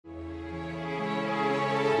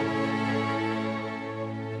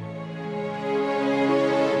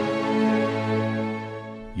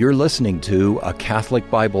You're listening to a Catholic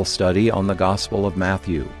Bible study on the Gospel of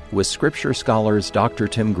Matthew with Scripture scholars Dr.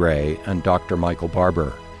 Tim Gray and Dr. Michael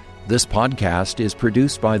Barber. This podcast is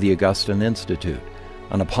produced by the Augustine Institute,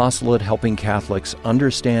 an apostolate helping Catholics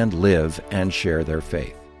understand, live, and share their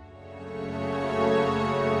faith.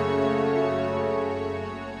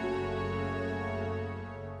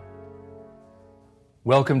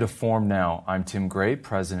 Welcome to Form Now. I'm Tim Gray,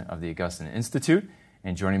 president of the Augustine Institute,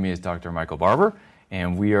 and joining me is Dr. Michael Barber.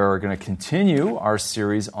 And we are going to continue our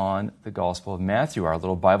series on the Gospel of Matthew, our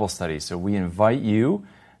little Bible study. So we invite you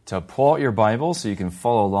to pull out your Bible so you can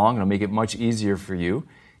follow along. It'll make it much easier for you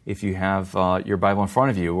if you have your Bible in front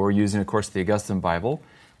of you. We're using, of course, the Augustine Bible,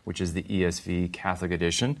 which is the ESV Catholic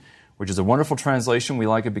edition, which is a wonderful translation. We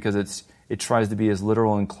like it because it tries to be as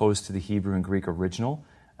literal and close to the Hebrew and Greek original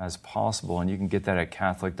as possible. And you can get that at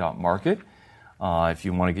catholic.market if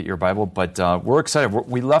you want to get your Bible. But we're excited.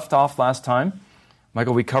 We left off last time,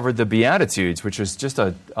 Michael, we covered the Beatitudes, which is just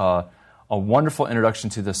a wonderful introduction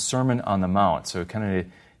to the Sermon on the Mount. So kind of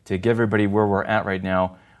to give everybody where we're at right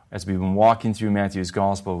now, as we've been walking through Matthew's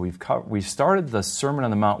Gospel, we've started the Sermon on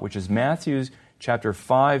the Mount, which is Matthew's chapter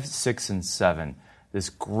 5, 6, and 7. This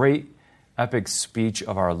great epic speech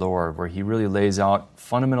of our Lord where he really lays out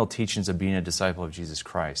fundamental teachings of being a disciple of Jesus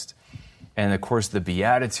Christ. And of course, the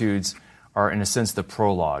Beatitudes are, in a sense, the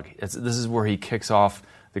prologue. This is where he kicks off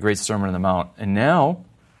the great Sermon on the Mount. And now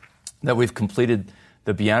that we've completed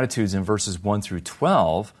the Beatitudes in verses 1 through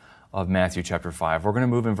 12 of Matthew chapter 5, we're going to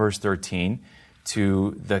move in verse 13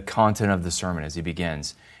 to the content of the sermon as he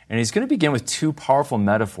begins. And he's going to begin with two powerful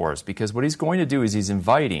metaphors, because what he's going to do is he's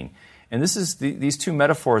inviting. And these two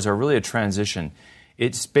metaphors are really a transition.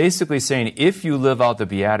 It's basically saying if you live out the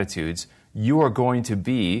Beatitudes, you are going to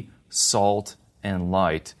be salt and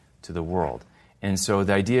light to the world. And so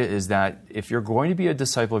the idea is that if you're going to be a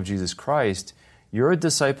disciple of Jesus Christ, you're a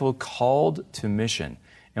disciple called to mission.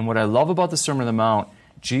 And what I love about the Sermon on the Mount,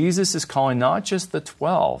 Jesus is calling not just the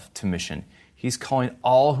 12 to mission, he's calling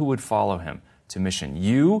all who would follow him to mission.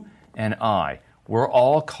 You and I, we're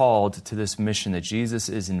all called to this mission that Jesus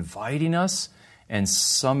is inviting us and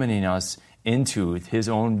summoning us into his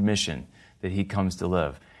own mission that he comes to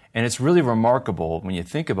live. And it's really remarkable when you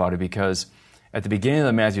think about it, because at the beginning of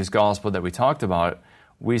the Matthew's Gospel that we talked about,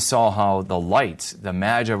 we saw how the light, the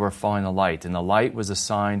Magi were following the light, and the light was a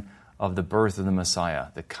sign of the birth of the Messiah,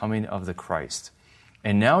 the coming of the Christ.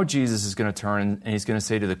 And now Jesus is going to turn and he's going to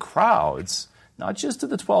say to the crowds, not just to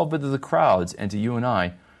the 12, but to the crowds and to you and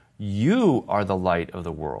I, you are the light of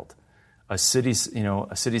the world. A city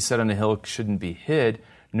set on a hill shouldn't be hid,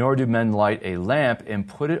 nor do men light a lamp and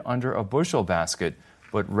put it under a bushel basket,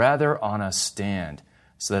 but rather on a stand,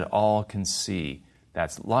 so that all can see.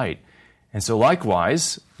 That's light. And so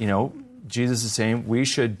likewise, Jesus is saying we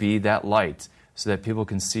should be that light so that people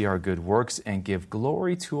can see our good works and give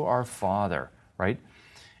glory to our Father, right?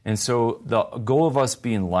 And so the goal of us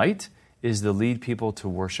being light is to lead people to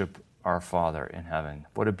worship our Father in heaven.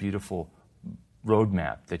 What a beautiful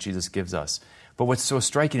roadmap that Jesus gives us. But what's so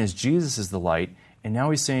striking is Jesus is the light, and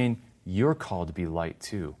now he's saying you're called to be light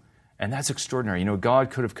too. And that's extraordinary.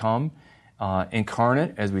 God could have come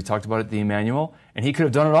incarnate, as we talked about at the Emmanuel, and he could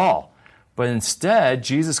have done it all. But instead,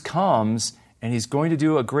 Jesus comes, and he's going to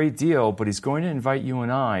do a great deal, but he's going to invite you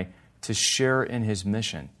and I to share in his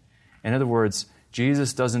mission. In other words,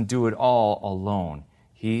 Jesus doesn't do it all alone.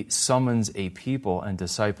 He summons a people and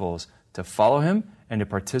disciples to follow him and to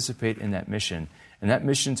participate in that mission. And that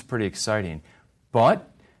mission's pretty exciting. But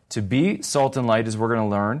to be salt and light, as we're going to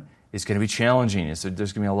learn, is going to be challenging. So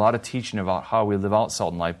there's going to be a lot of teaching about how we live out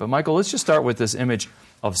salt and light. But Michael, let's just start with this image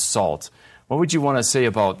of salt. What would you want to say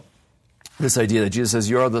about this idea that Jesus says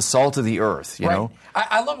you're the salt of the earth, you know?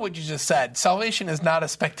 I love what you just said. Salvation is not a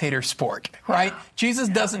spectator sport, right? Jesus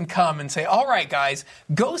doesn't come and say, all right, guys,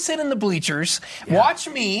 go sit in the bleachers, watch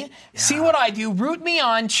me, see what I do, root me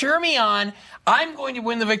on, cheer me on. I'm going to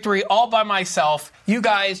win the victory all by myself. You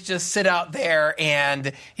guys just sit out there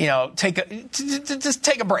and, just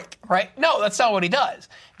take a break, right? No, that's not what he does.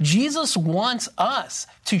 Jesus wants us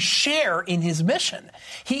to share in his mission.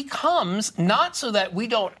 He comes not so that we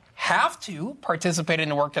don't have to participate in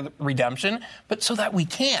the work of redemption, but so that we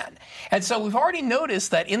can. And so we've already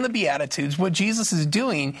noticed that in the Beatitudes, what Jesus is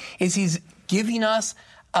doing is he's giving us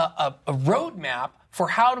a roadmap for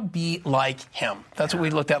how to be like him. That's what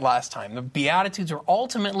we looked at last time. The Beatitudes are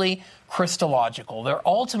ultimately Christological. They're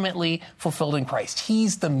ultimately fulfilled in Christ.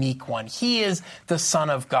 He's the meek one. He is the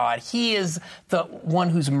Son of God. He is the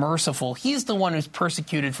one who's merciful. He's the one who's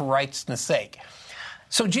persecuted for righteousness' sake.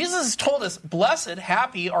 So Jesus has told us, blessed,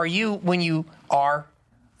 happy are you when you are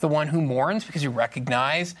the one who mourns because you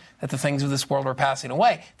recognize that the things of this world are passing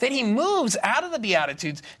away. Then he moves out of the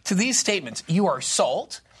Beatitudes to these statements. You are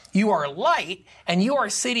salt, you are light, and you are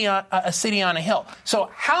a city on a hill.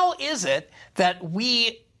 So how is it that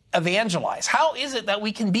we evangelize? How is it that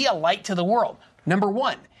we can be a light to the world? Number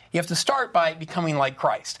one, you have to start by becoming like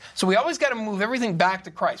Christ. So we always got to move everything back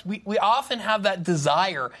to Christ. We often have that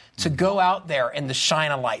desire to go out there and to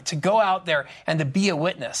shine a light, to go out there and to be a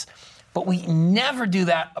witness. But we never do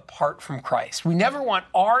that apart from Christ. We never want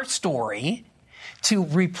our story to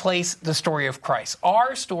replace the story of Christ.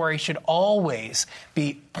 Our story should always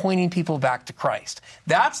be pointing people back to Christ.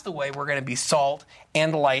 That's the way we're going to be salt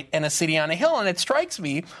and light and a city on a hill. And it strikes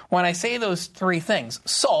me when I say those three things,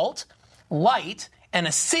 salt, light, and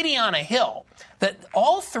a city on a hill, that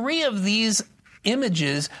all three of these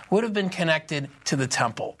images would have been connected to the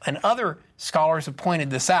temple. And other scholars have pointed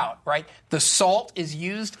this out, right? The salt is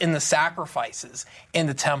used in the sacrifices in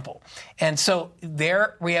the temple. And so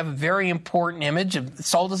there we have a very important image of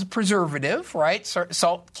salt as a preservative, right?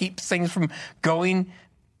 Salt keeps things from going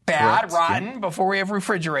bad, rotten, before we have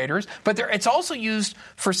refrigerators. But it's also used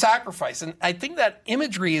for sacrifice. And I think that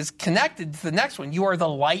imagery is connected to the next one. You are the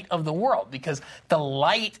light of the world, because the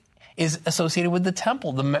light is associated with the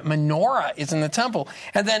temple. The menorah is in the temple.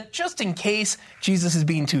 And then, just in case Jesus is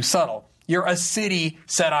being too subtle, you're a city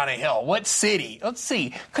set on a hill. What city? Let's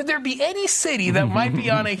see. Could there be any city that might be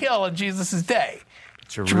on a hill in Jesus' day?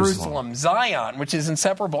 Jerusalem, Zion, which is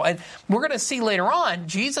inseparable. And we're going to see later on,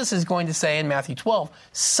 Jesus is going to say in Matthew 12,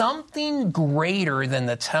 something greater than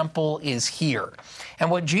the temple is here.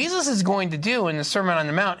 And what Jesus is going to do in the Sermon on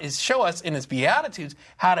the Mount is show us in his Beatitudes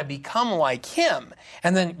how to become like him.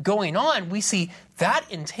 And then going on, we see that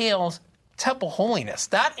entails temple holiness.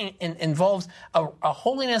 That involves a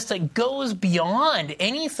holiness that goes beyond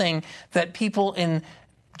anything that people in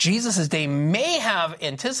Jesus' day may have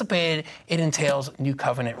anticipated. It entails new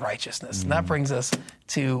covenant righteousness. And that brings us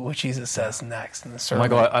to what Jesus says next in the sermon.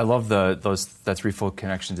 Michael, I love that threefold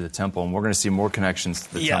connection to the temple, and we're going to see more connections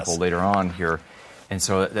to the temple later on here. And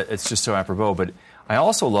so it's just so apropos. But I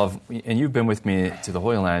also love, and you've been with me to the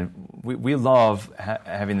Holy Land, we love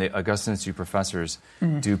having the Augustine Institute professors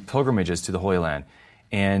do pilgrimages to the Holy Land.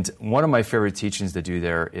 And one of my favorite teachings to do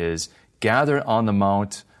there is gather on the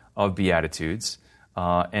Mount of Beatitudes,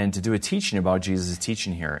 and to do a teaching about Jesus'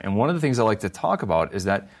 teaching here. And one of the things I like to talk about is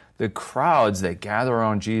that the crowds that gather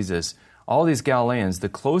around Jesus, all these Galileans, the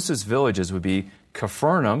closest villages would be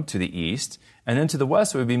Capernaum to the east, and then to the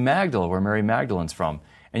west it would be Magdala, where Mary Magdalene's from.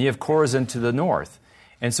 And you have Chorazin to the north.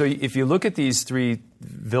 And so if you look at these three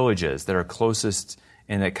villages that are closest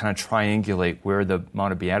and that kind of triangulate where the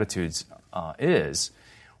Mount of Beatitudes is,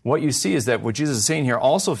 what you see is that what Jesus is saying here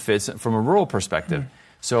also fits from a rural perspective.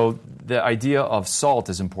 So the idea of salt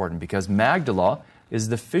is important because Magdala is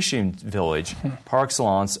the fishing village par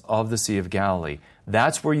excellence of the Sea of Galilee.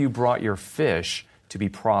 That's where you brought your fish to be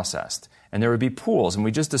processed. And there would be pools. And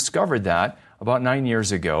we just discovered that about 9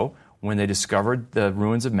 years ago when they discovered the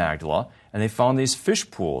ruins of Magdala. And they found these fish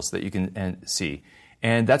pools that you can see.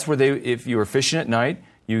 And that's where if you were fishing at night,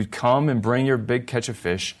 you'd come and bring your big catch of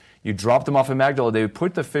fish. You drop them off at Magdala. They would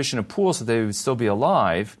put the fish in a pool so they would still be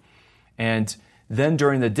alive. And then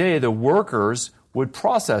during the day, the workers would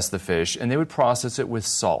process the fish, and they would process it with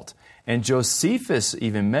salt. And Josephus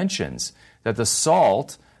even mentions that the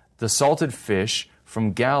salted fish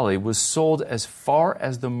from Galilee was sold as far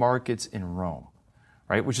as the markets in Rome,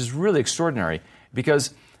 right? Which is really extraordinary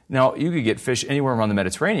because now you could get fish anywhere around the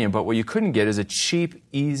Mediterranean, but what you couldn't get is a cheap,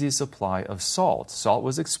 easy supply of salt. Salt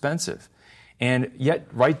was expensive. And yet,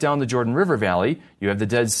 right down the Jordan River Valley, you have the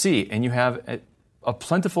Dead Sea, and you have a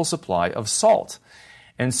plentiful supply of salt.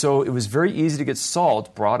 And so it was very easy to get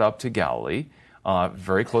salt brought up to Galilee,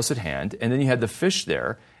 very close at hand, and then you had the fish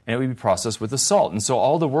there, and it would be processed with the salt. And so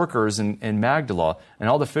all the workers in Magdala and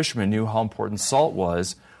all the fishermen knew how important salt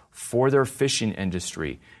was for their fishing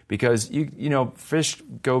industry, because you know fish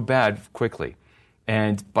go bad quickly.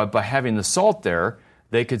 And by having the salt there,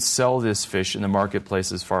 they could sell this fish in the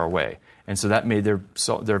marketplaces far away. And so that made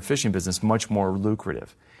their fishing business much more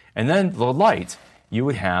lucrative. And then the light, you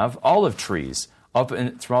would have olive trees up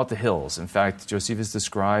and throughout the hills. In fact, Josephus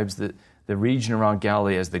describes the region around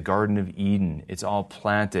Galilee as the Garden of Eden. It's all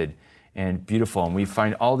planted and beautiful. And we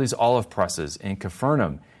find all these olive presses in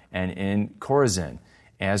Capernaum and in Chorazin,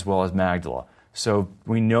 as well as Magdala. So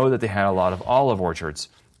we know that they had a lot of olive orchards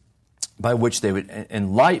by which they would,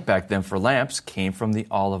 and light back then for lamps came from the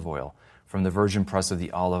olive oil, from the virgin press of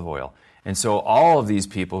the olive oil. And so all of these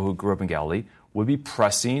people who grew up in Galilee would be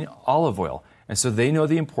pressing olive oil. And so they know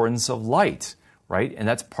the importance of light, right? And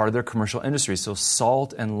that's part of their commercial industry. So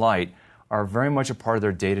salt and light are very much a part of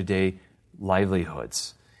their day-to-day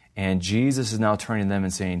livelihoods. And Jesus is now turning to them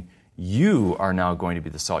and saying, you are now going to be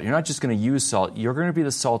the salt. You're not just going to use salt. You're going to be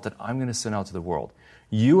the salt that I'm going to send out to the world.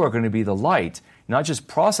 You are going to be the light, not just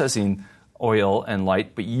processing oil and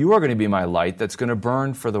light, but you are going to be my light that's going to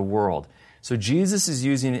burn for the world. So Jesus is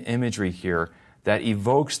using an imagery here that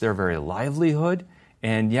evokes their very livelihood,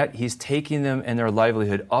 and yet he's taking them and their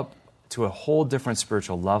livelihood up to a whole different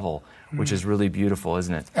spiritual level, which is really beautiful,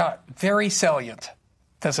 isn't it? Very salient.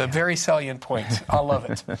 That's a very salient point. I love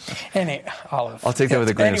it. I'll take that with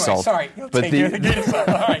a grain of salt. Sorry, you'll take it with a grain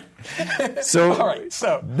of salt. All right.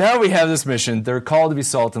 So now we have this mission. They're called to be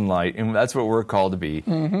salt and light, and that's what we're called to be.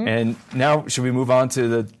 Mm-hmm. And now, should we move on to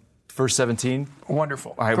the verse 17?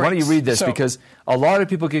 Wonderful. All right, why don't you read this? Because a lot of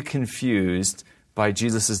people get confused by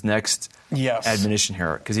Jesus' next admonition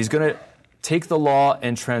here. Because he's going to take the law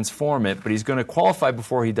and transform it, but he's going to qualify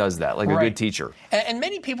before he does that, like a good teacher. And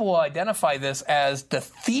many people will identify this as the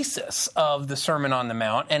thesis of the Sermon on the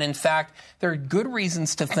Mount. And in fact, there are good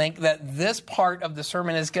reasons to think that this part of the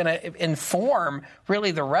sermon is going to inform really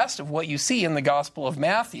the rest of what you see in the Gospel of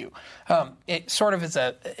Matthew. It sort of is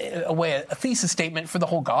a thesis statement for the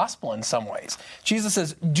whole gospel in some ways. Jesus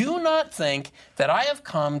says, do not think that I have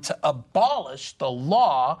come to abolish the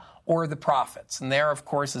law or the prophets. And there, of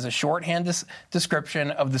course, is a shorthand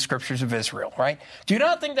description of the scriptures of Israel, right? Do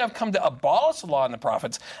not think that I've come to abolish the law and the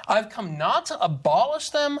prophets. I've come not to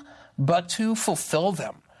abolish them, but to fulfill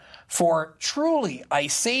them. For truly, I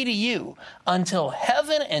say to you, until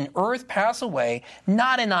heaven and earth pass away,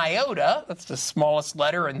 not an iota, that's the smallest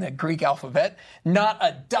letter in the Greek alphabet, not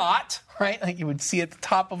a dot, right? Like you would see at the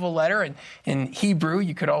top of a letter. And in Hebrew,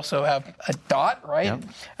 you could also have a dot, right?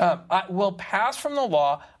 Yep. Will pass from the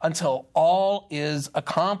law until all is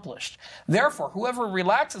accomplished. Therefore, whoever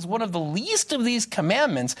relaxes one of the least of these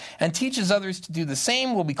commandments and teaches others to do the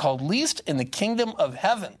same will be called least in the kingdom of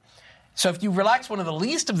heaven. So if you relax one of the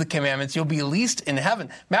least of the commandments, you'll be least in heaven.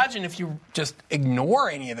 Imagine if you just ignore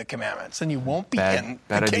any of the commandments, and you won't be in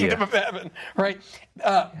the kingdom of heaven, right?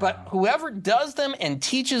 But whoever does them and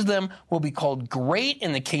teaches them will be called great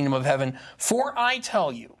in the kingdom of heaven. For I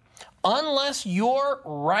tell you, unless your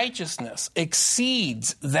righteousness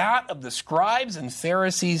exceeds that of the scribes and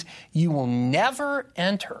Pharisees, you will never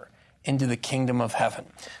enter into the kingdom of heaven.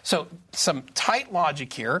 So some tight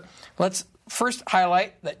logic here. Let's first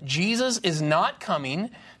highlight that Jesus is not coming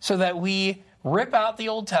so that we rip out the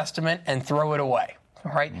Old Testament and throw it away.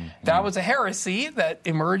 All right? Mm-hmm. That was a heresy that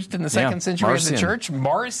emerged in the second century of the church,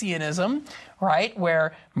 Marcionism, right?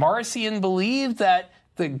 Where Marcion believed that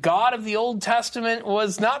the God of the Old Testament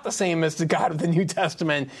was not the same as the God of the New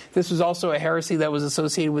Testament. This was also a heresy that was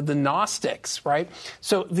associated with the Gnostics, right?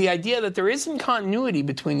 So the idea that there isn't continuity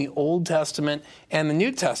between the Old Testament and the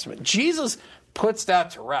New Testament. Jesus puts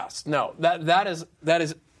that to rest. No, that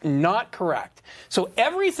is not correct. So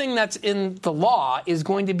everything that's in the law is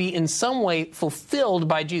going to be in some way fulfilled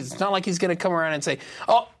by Jesus. It's not like he's going to come around and say,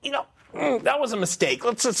 oh, that was a mistake.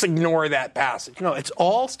 Let's just ignore that passage. No, it's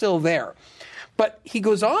all still there. But he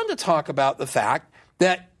goes on to talk about the fact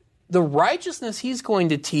that the righteousness he's going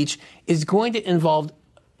to teach is going to involve,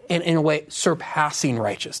 in a way, surpassing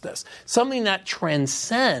righteousness, something that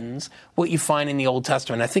transcends what you find in the Old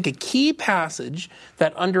Testament. I think a key passage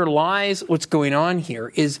that underlies what's going on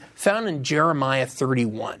here is found in Jeremiah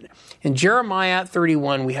 31. In Jeremiah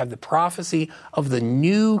 31, we have the prophecy of the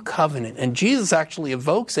new covenant, and Jesus actually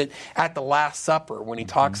evokes it at the Last Supper when he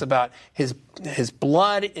talks about his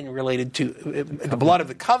blood and related to the blood of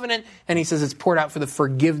the covenant, and he says it's poured out for the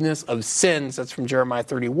forgiveness of sins. That's from Jeremiah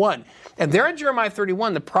 31. And there in Jeremiah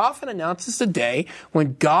 31, the prophet announces the day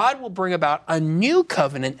when God will bring about a new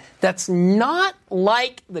covenant that's not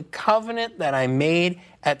like the covenant that I made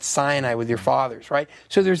at Sinai with your fathers, right?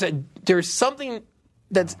 So there's something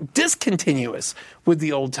that's discontinuous with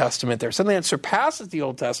the Old Testament there, something that surpasses the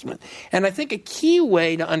Old Testament. And I think a key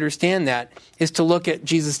way to understand that is to look at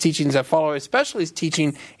Jesus' teachings that follow, especially his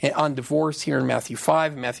teaching on divorce here in Matthew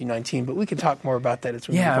 5 and Matthew 19. But we can talk more about that as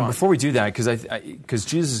we move on. Yeah, before we do that, because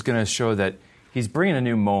Jesus is going to show that he's bringing a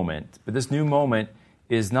new moment, but this new moment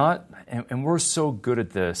is not, and we're so good at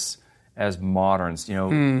this as moderns.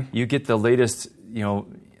 You get the latest, the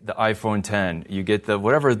iPhone 10, you get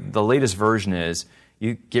whatever the latest version is,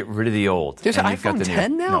 you get rid of the old. There's an iPhone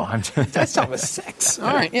 10 now? No, that's not a 6.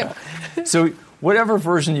 All right, yeah. So whatever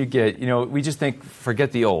version you get, we just think,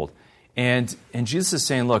 forget the old. And Jesus is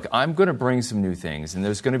saying, look, I'm going to bring some new things, and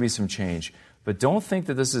there's going to be some change. But don't think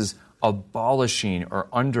that this is abolishing or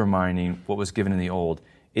undermining what was given in the old.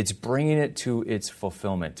 It's bringing it to its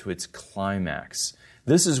fulfillment, to its climax.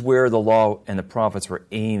 this is where the law and the prophets were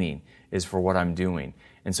aiming, is for what I'm doing.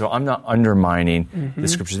 And so I'm not undermining the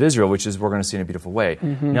Scriptures of Israel, which is we're going to see in a beautiful way.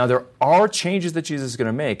 Now, there are changes that Jesus is going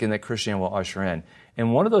to make and that Christianity will usher in.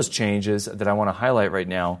 And one of those changes that I want to highlight right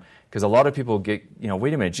now, because a lot of people get,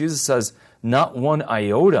 wait a minute, Jesus says not one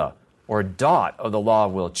iota or dot of the law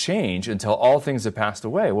will change until all things have passed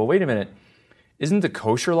away. Well, wait a minute. Isn't the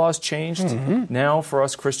kosher laws changed now for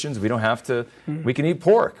us Christians? We don't have to, we can eat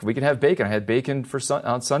pork. We can have bacon. I had bacon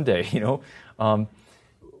on Sunday,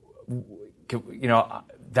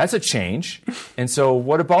 that's a change. And so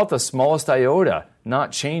what about the smallest iota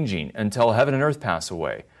not changing until heaven and earth pass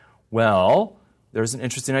away? Well, there's an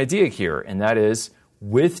interesting idea here, and that is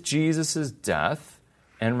with Jesus' death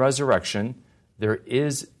and resurrection, there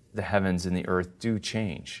is the heavens and the earth do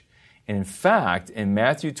change. And in fact, in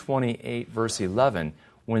Matthew 28, verse 11,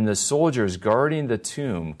 when the soldiers guarding the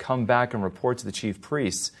tomb come back and report to the chief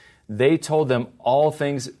priests, they told them all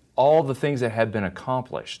the things that had been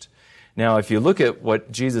accomplished. Now, if you look at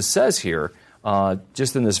what Jesus says here,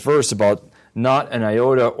 just in this verse about not an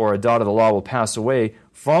iota or a dot of the law will pass away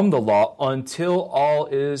from the law until all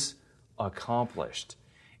is accomplished.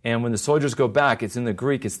 And when the soldiers go back, it's in the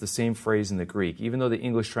Greek, it's the same phrase in the Greek, even though the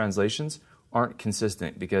English translations aren't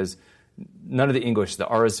consistent, because none of the English, the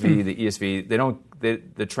RSV, the ESV,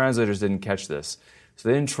 the translators didn't catch this. So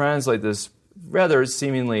they didn't translate this rather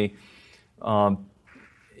seemingly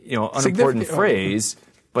unimportant phrase,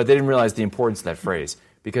 but they didn't realize the importance of that phrase,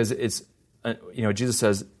 because it's, Jesus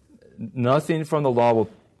says, nothing from the law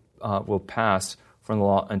will pass from the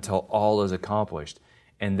law until all is accomplished.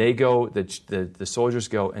 And they go, the soldiers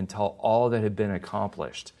go and tell all that had been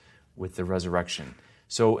accomplished with the resurrection.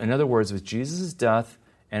 So in other words, with Jesus' death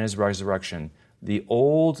and his resurrection, the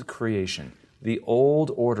old creation, the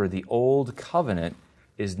old order, the old covenant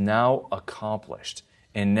is now accomplished.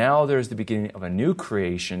 And now there's the beginning of a new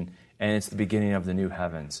creation, and it's the beginning of the new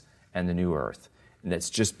heavens and the new earth. And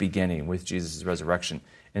that's just beginning with Jesus' resurrection.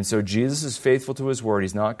 And so Jesus is faithful to his word.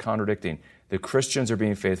 He's not contradicting. The Christians are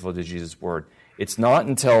being faithful to Jesus' word. It's not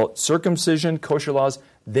until circumcision, kosher laws,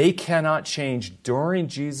 they cannot change during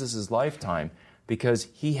Jesus' lifetime, because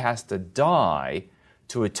he has to die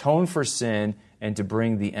to atone for sin and to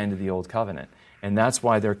bring the end of the old covenant. And that's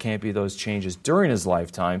why there can't be those changes during his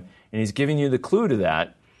lifetime. And he's giving you the clue to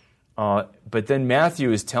that. But then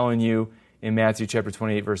Matthew is telling you in Matthew chapter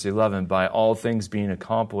 28, verse 11, by all things being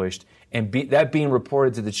accomplished, and that being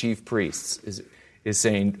reported to the chief priests, is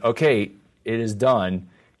saying, okay, it is done,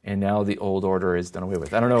 and now the old order is done away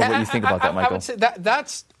with. I don't know what you think about that, Michael. I would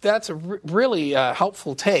say that's a really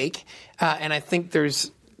helpful take, and I think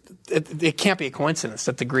it can't be a coincidence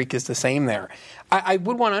that the Greek is the same there. I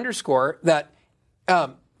would want to underscore that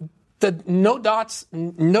the no dots,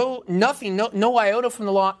 nothing, no iota from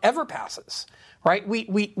the law ever passes. Right?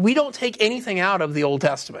 We don't take anything out of the Old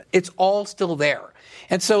Testament. It's all still there.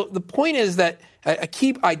 And so the point is that a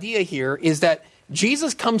key idea here is that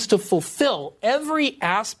Jesus comes to fulfill every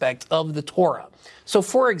aspect of the Torah. So,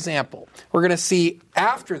 for example, we're going to see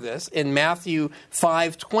after this in Matthew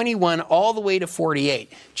 5:21 all the way to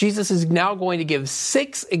 48, Jesus is now going to give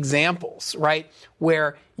 6 examples, right,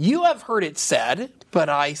 where you have heard it said, but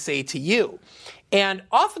I say to you. And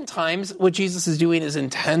oftentimes what Jesus is doing is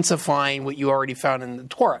intensifying what you already found in the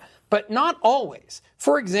Torah, but not always.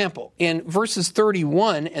 For example, in verses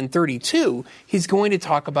 31 and 32, he's going to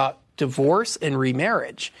talk about divorce and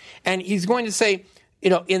remarriage. And he's going to say,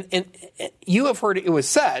 you have heard it was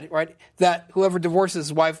said, right, that whoever divorces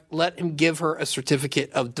his wife, let him give her a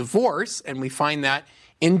certificate of divorce. And we find that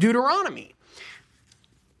in Deuteronomy.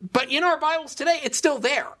 But in our Bibles today, it's still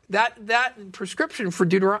there. That prescription for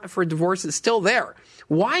divorce is still there.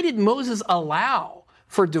 Why did Moses allow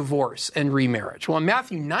for divorce and remarriage? Well, in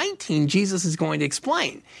Matthew 19, Jesus is going to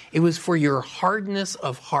explain. It was for your hardness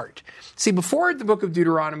of heart. See, before the book of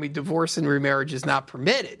Deuteronomy, divorce and remarriage is not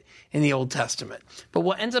permitted in the Old Testament. But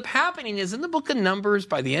what ends up happening is in the book of Numbers,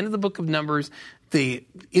 by the end of the book of Numbers, the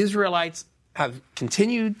Israelites have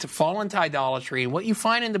continued to fall into idolatry. And what you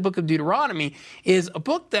find in the book of Deuteronomy is a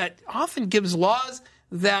book that often gives laws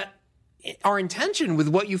that are in tension with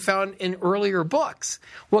what you found in earlier books.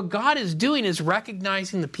 What God is doing is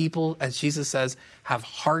recognizing the people, as Jesus says, have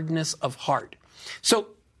hardness of heart. So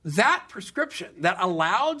that prescription that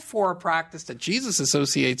allowed for a practice that Jesus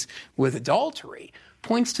associates with adultery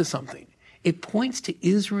points to something. It points to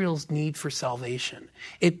Israel's need for salvation.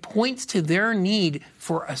 It points to their need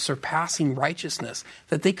for a surpassing righteousness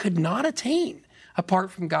that they could not attain apart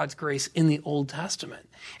from God's grace in the Old Testament.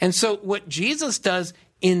 And so what Jesus does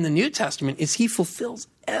in the New Testament is he fulfills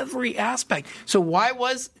every aspect. So why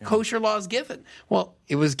was kosher laws given? Well,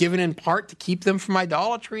 it was given in part to keep them from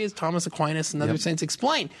idolatry, as Thomas Aquinas and other saints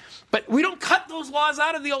explained. But we don't cut those laws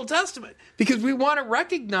out of the Old Testament because we want to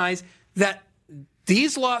recognize that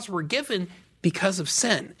these laws were given because of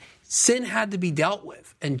sin. Sin had to be dealt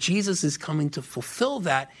with, and Jesus is coming to fulfill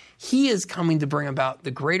that. He is coming to bring about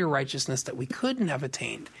the greater righteousness that we couldn't have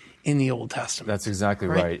attained in the Old Testament. That's exactly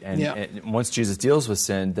right. And once Jesus deals with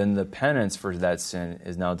sin, then the penance for that sin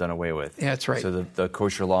is now done away with. Yeah, that's right. So the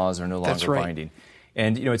kosher laws are no longer binding.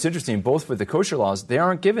 And it's interesting, both with the kosher laws, they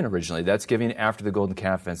aren't given originally. That's given after the golden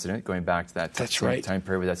calf incident, going back to that time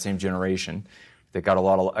period with that same generation that got a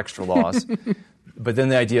lot of extra laws. But then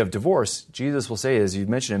the idea of divorce, Jesus will say, as you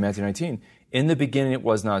mentioned in Matthew 19, in the beginning it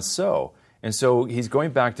was not so. And so he's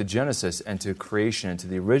going back to Genesis and to creation and to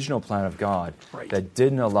the original plan of God that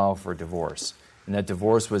didn't allow for divorce. And that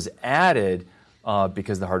divorce was added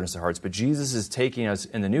because of the hardness of hearts. But Jesus is taking us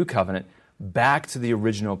in the new covenant back to the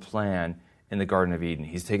original plan in the Garden of Eden.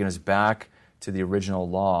 He's taking us back to the original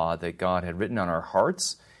law that God had written on our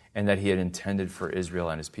hearts and that he had intended for Israel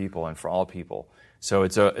and his people and for all people. So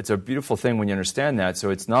it's a beautiful thing when you understand that. So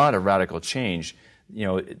it's not a radical change.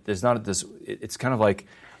 There's not this. It's kind of like,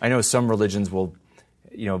 I know some religions will,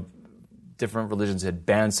 different religions had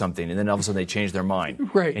banned something, and then all of a sudden they change their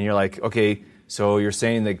mind. Right. And you're like, okay, so you're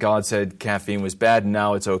saying that God said caffeine was bad, and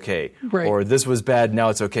now it's okay. Right. Or this was bad, now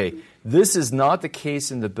it's okay. This is not the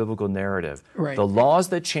case in the biblical narrative. Right. The laws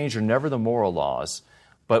that change are never the moral laws,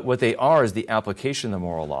 but what they are is the application of the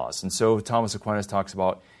moral laws. And so Thomas Aquinas talks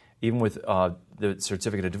about, even with the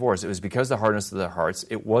certificate of divorce, it was because of the hardness of their hearts.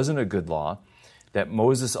 It wasn't a good law that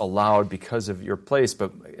Moses allowed because of your place.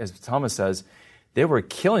 But as Thomas says, they were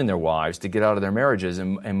killing their wives to get out of their marriages.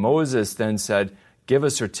 And Moses then said, give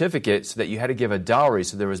a certificate so that you had to give a dowry.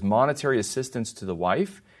 So there was monetary assistance to the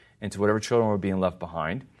wife and to whatever children were being left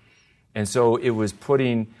behind. And so it was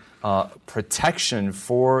putting protection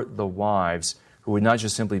for the wives who would not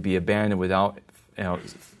just simply be abandoned without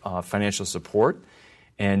financial support.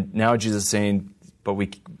 And now Jesus is saying, but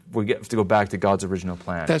we have to go back to God's original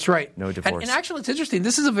plan. That's right. No divorce. And actually, it's interesting.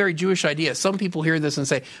 This is a very Jewish idea. Some people hear this and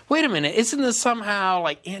say, wait a minute, isn't this somehow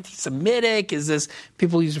like anti-Semitic? Is this,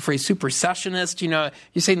 people use the phrase supersessionist?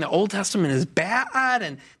 You're saying the Old Testament is bad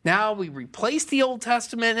and now we replace the Old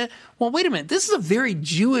Testament. Well, wait a minute. This is a very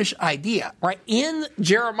Jewish idea, right? In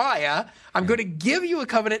Jeremiah, I'm going to give you a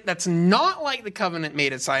covenant that's not like the covenant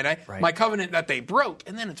made at Sinai, my covenant that they broke.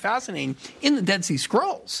 And then it's fascinating. In the Dead Sea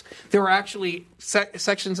Scrolls, there are actually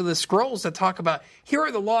sections of the scrolls that talk about, here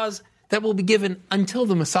are the laws that will be given until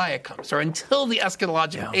the Messiah comes, or until the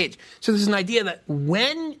eschatological age. So there's an idea that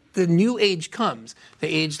when the new age comes, the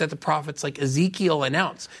age that the prophets like Ezekiel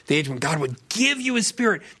announced, the age when God would give you his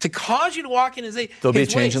spirit to cause you to walk in his ways, there'll be a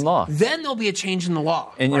change in law. Then there'll be a change in the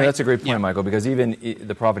law. And that's a great point, Michael, because even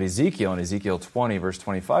the prophet Ezekiel in Ezekiel 20, verse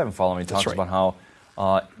 25 and following, talks about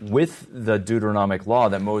how with the Deuteronomic law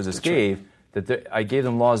that Moses gave, that I gave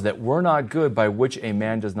them laws that were not good, by which a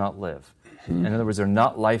man does not live. In other words, they're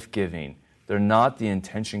not life-giving. They're not the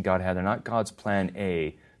intention God had. They're not God's plan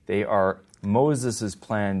A. They are Moses'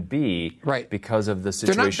 plan B because of the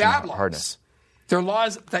situation of hardness. They're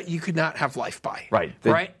laws that you could not have life by. Right.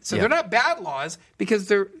 So they're not bad laws because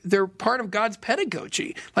they're part of God's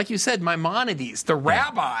pedagogy. Like you said, Maimonides, the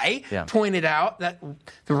rabbi, pointed out that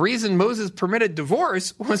the reason Moses permitted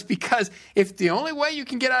divorce was because if the only way you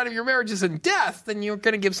can get out of your marriage is in death, then you're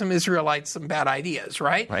going to give some Israelites some bad ideas,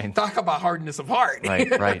 right? Talk about hardness of heart.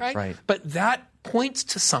 Right. But that points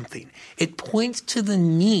to something. It points to the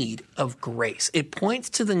need of grace. It points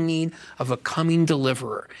to the need of a coming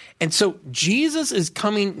deliverer. And so Jesus is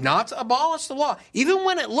coming not to abolish the law, even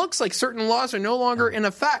when it looks like certain laws are no longer in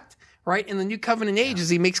effect, right? In the New Covenant age, as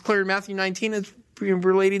he makes clear in Matthew 19, as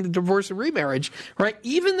relating to divorce and remarriage, right?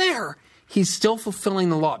 Even there, he's still fulfilling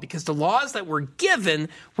the law because the laws that were given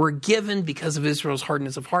because of Israel's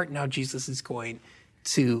hardness of heart. Now Jesus is going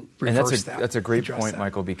to reverse that. That's a great point,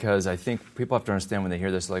 Michael, because I think people have to understand when they hear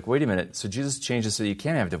this, like, wait a minute, so Jesus changes so you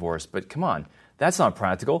can't have divorce, but come on, that's not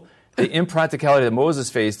practical. The impracticality that Moses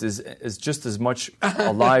faced is just as much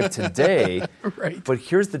alive today, but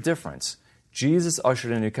here's the difference. Jesus ushered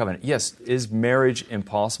in a new covenant. Yes, is marriage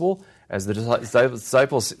impossible? As the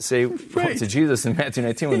disciples say to Jesus in Matthew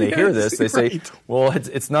 19 when they hear this, they say, well,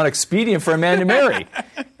 it's not expedient for a man to marry.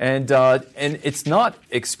 And it's not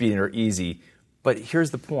expedient or easy. But here's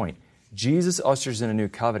the point. Jesus ushers in a new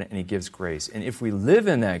covenant and he gives grace. And if we live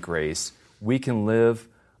in that grace, we can live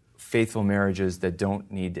faithful marriages that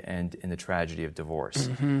don't need to end in the tragedy of divorce.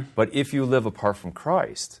 But if you live apart from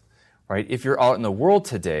Christ, right, if you're out in the world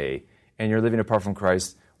today and you're living apart from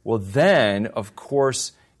Christ, well then, of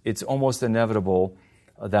course, it's almost inevitable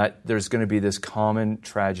that there's going to be this common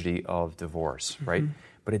tragedy of divorce, right?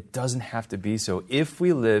 But it doesn't have to be so if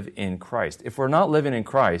we live in Christ. If we're not living in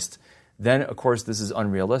Christ, then, of course, this is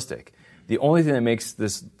unrealistic. The only thing that makes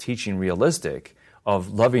this teaching realistic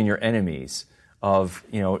of loving your enemies, of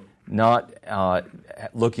not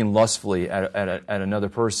looking lustfully at another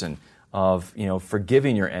person, of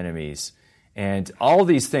forgiving your enemies, and all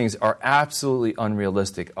these things are absolutely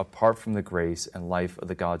unrealistic apart from the grace and life of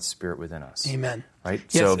the God's Spirit within us. Amen. Right?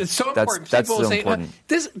 Yes, so it's so that's important. People so say, important.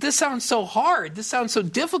 This sounds so hard. This sounds so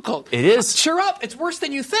difficult. It is. Cheer up. It's worse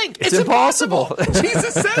than you think. It's impossible.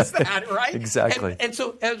 Jesus says that, right? Exactly. And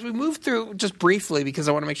so as we move through, just briefly, because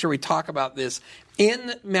I want to make sure we talk about this,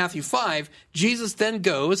 in Matthew 5, Jesus then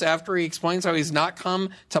goes, after he explains how he's not come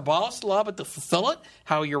to abolish the law, but to fulfill it,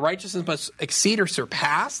 how your righteousness must exceed or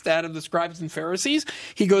surpass that of the scribes and Pharisees,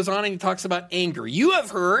 he goes on and he talks about anger. You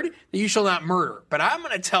have heard that you shall not murder, but I'm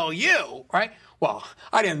going to tell you, right? Well,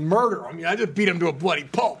 I didn't murder him. I just beat him to a bloody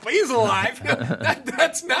pulp. He's alive.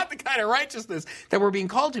 That's not the kind of righteousness that we're being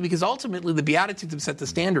called to, because ultimately the Beatitudes have set the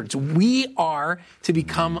standards. We are to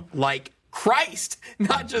become like Christ,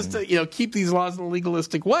 not just to keep these laws in a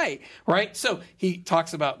legalistic way, right? So he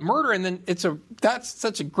talks about murder, and then that's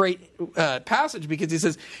such a great passage, because he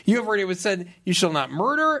says, "You have heard it was said, you shall not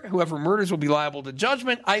murder. Whoever murders will be liable to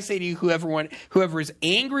judgment. I say to you, whoever is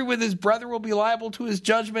angry with his brother will be liable to his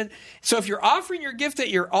judgment. So if you're offering your gift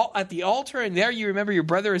at the altar, and there you remember your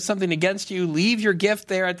brother has something against you, leave your gift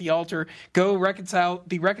there at the altar. Go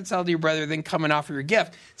be reconciled to your brother, then come and offer your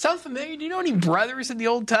gift." Sound familiar? Do you know any brothers in the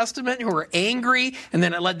Old Testament who were angry, and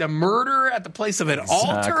then it led to murder at the place of an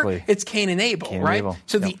altar? It's Cain and Abel, right?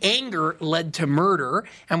 So the anger led to murder,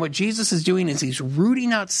 and what Jesus is doing is he's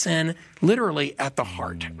rooting out sin literally at the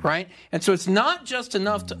heart, right? And so it's not just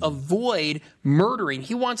enough to avoid murdering.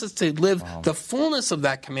 He wants us to live the fullness of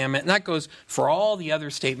that commandment, and that goes for all the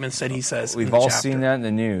other statements that he says. We've all seen that in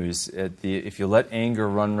the news. If you let anger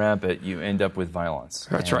run rampant, you end up with violence.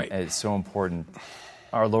 That's right. It's so important.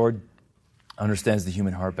 Our Lord understands the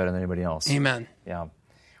human heart better than anybody else. Amen. Yeah.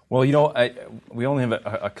 Well, we only have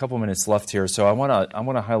a couple minutes left here, so I want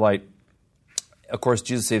to highlight. Of course,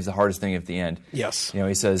 Jesus saves the hardest thing at the end. Yes.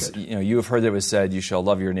 He says, you have heard that it was said, you shall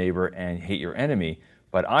love your neighbor and hate your enemy.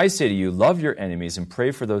 But I say to you, love your enemies and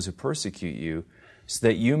pray for those who persecute you, so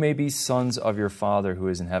that you may be sons of your Father who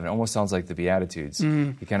is in heaven. It almost sounds like the Beatitudes.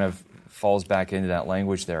 He kind of falls back into that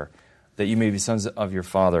language there, that you may be sons of your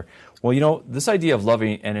Father. Well, this idea of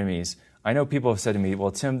loving enemies, I know people have said to me,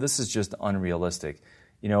 well, Tim, this is just unrealistic.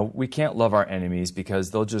 We can't love our enemies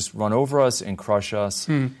because they'll just run over us and crush us.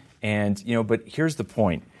 And, but here's the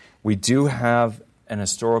point. We do have an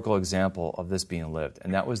historical example of this being lived,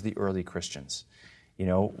 and that was the early Christians.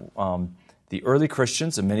 The early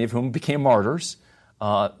Christians, and many of whom became martyrs,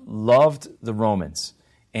 loved the Romans.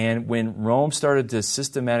 And when Rome started to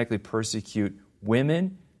systematically persecute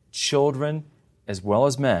women, children, as well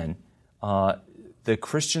as men, the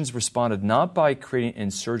Christians responded not by creating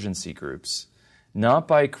insurgency groups, not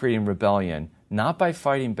by creating rebellion, not by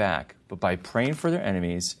fighting back, but by praying for their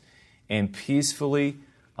enemies and peacefully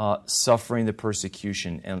suffering the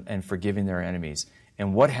persecution and forgiving their enemies.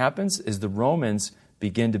 And what happens is the Romans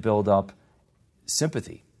begin to build up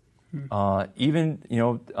sympathy. Tacitus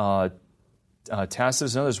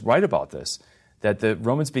and others write about this, that the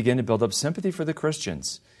Romans begin to build up sympathy for the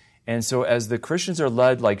Christians. And so as the Christians are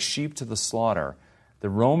led like sheep to the slaughter, the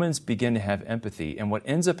Romans begin to have empathy. And what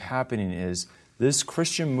ends up happening is this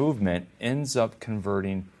Christian movement ends up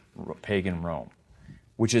converting pagan Rome,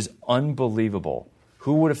 which is unbelievable.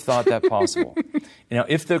 Who would have thought that possible?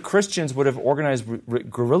 If the Christians would have organized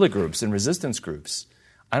guerrilla groups and resistance groups,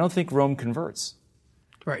 I don't think Rome converts.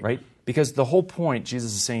 Right? Because the whole point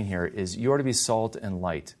Jesus is saying here is you are to be salt and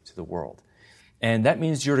light to the world. And that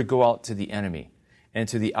means you're to go out to the enemy and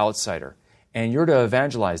to the outsider, and you're to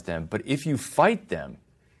evangelize them. But if you fight them,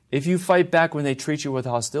 if you fight back when they treat you with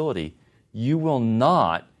hostility, you will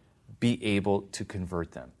not be able to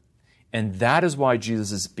convert them. And that is why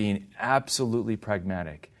Jesus is being absolutely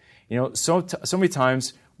pragmatic. So many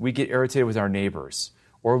times we get irritated with our neighbors,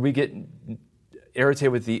 or we get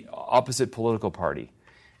irritated with the opposite political party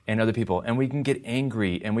and other people, and we can get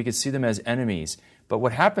angry, and we can see them as enemies. But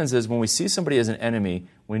what happens is when we see somebody as an enemy,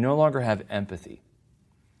 we no longer have empathy.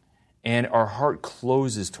 And our heart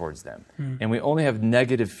closes towards them. And we only have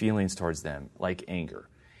negative feelings towards them, like anger.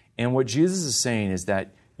 And what Jesus is saying is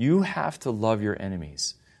that you have to love your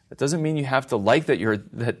enemies. That doesn't mean you have to like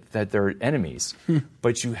that they're enemies,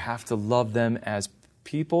 but you have to love them as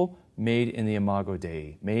people made in the imago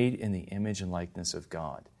Dei, made in the image and likeness of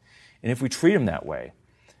God. And if we treat them that way,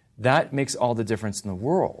 that makes all the difference in the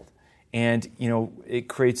world. And, it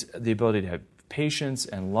creates the ability to have patience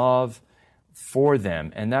and love for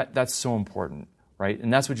them. And that's so important, right?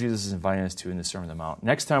 And that's what Jesus is inviting us to in the Sermon on the Mount.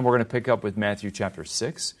 Next time, we're going to pick up with Matthew chapter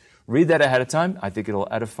 6. Read that ahead of time. I think it'll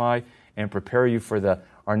edify and prepare you for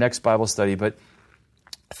our next Bible study. But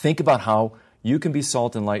think about how you can be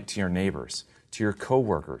salt and light to your neighbors, to your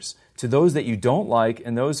coworkers, to those that you don't like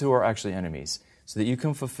and those who are actually enemies, so that you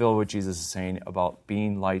can fulfill what Jesus is saying about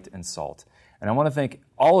being light and salt. And I want to thank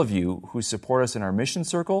all of you who support us in our mission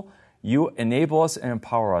circle. You enable us and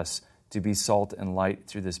empower us to be salt and light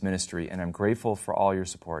through this ministry, and I'm grateful for all your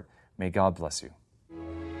support. May God bless you.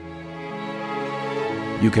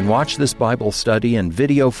 You can watch this Bible study in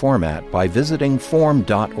video format by visiting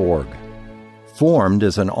formed.org. Formed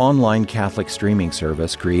is an online Catholic streaming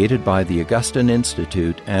service created by the Augustine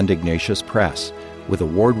Institute and Ignatius Press, with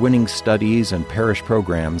award-winning studies and parish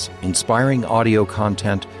programs, inspiring audio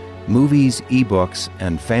content, movies, ebooks,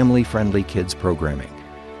 and family-friendly kids programming.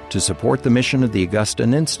 To support the mission of the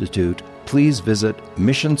Augustine Institute, please visit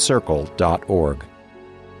missioncircle.org.